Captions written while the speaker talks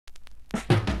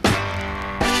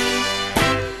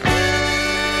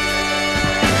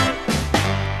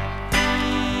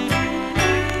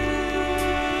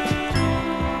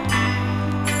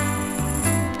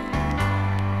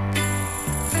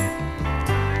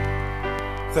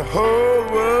The whole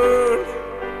world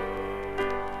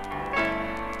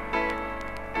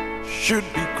should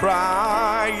be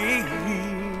crying.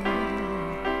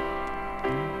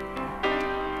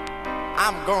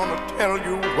 I'm gonna tell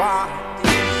you why.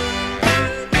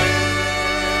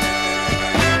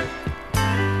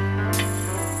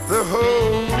 The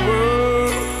whole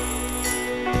world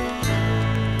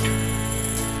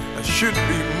should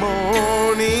be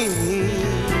mourning.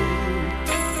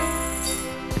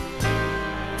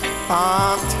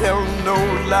 I'm telling no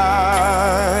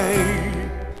lie.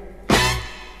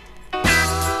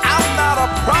 I'm not a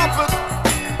prophet,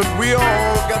 but we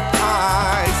all got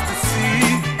eyes to see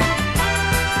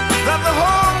that the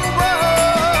whole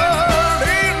world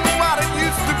ain't what it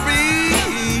used to be.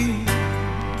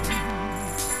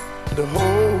 The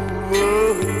whole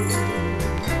world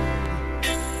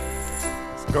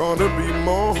is gonna be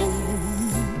more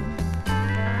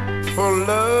for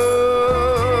love.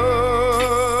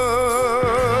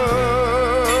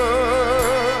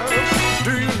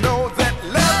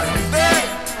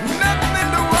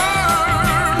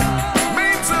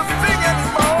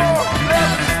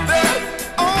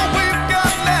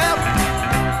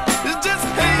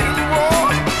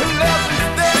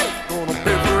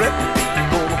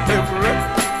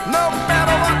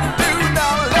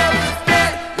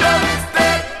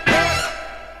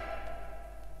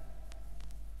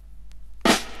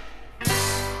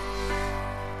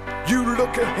 You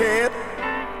look ahead,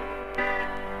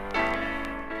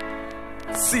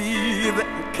 see that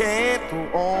you can't go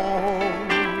on.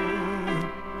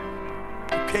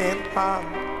 You can't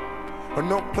hide, or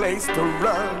no place to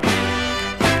run.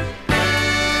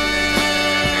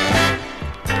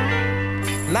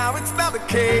 Now it's not the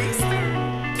case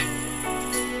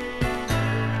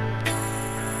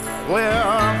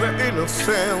where the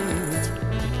innocent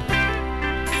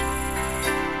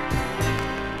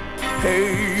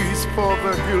pays for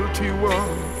the guilty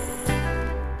one.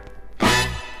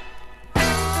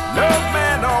 No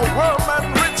man or woman,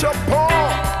 rich or poor,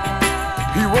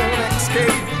 he won't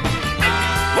escape.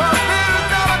 Well, there's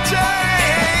not a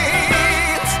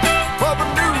chance for the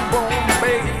newborn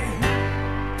babe,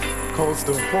 'cause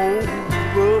the whole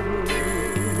world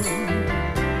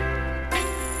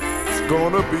is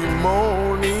gonna be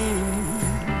mourning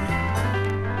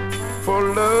for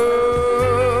love.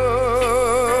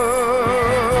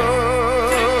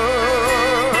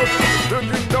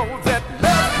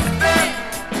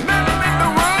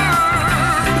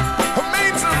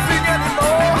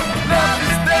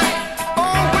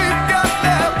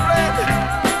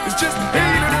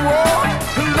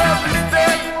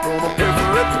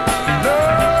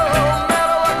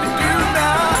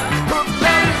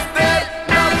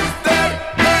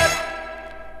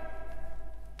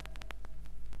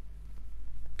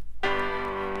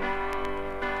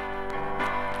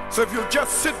 So if you'll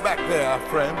just sit back there,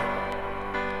 friend,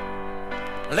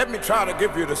 let me try to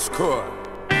give you the score.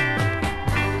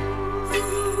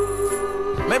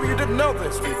 Maybe you didn't know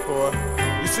this before.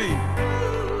 You see,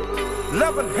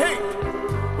 love and hate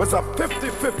was a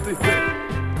 50-50 thing.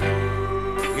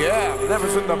 Yeah, that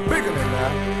was in the beginning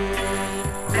now.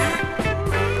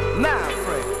 Now,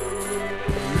 friend,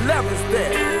 love is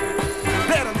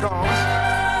dead and gone.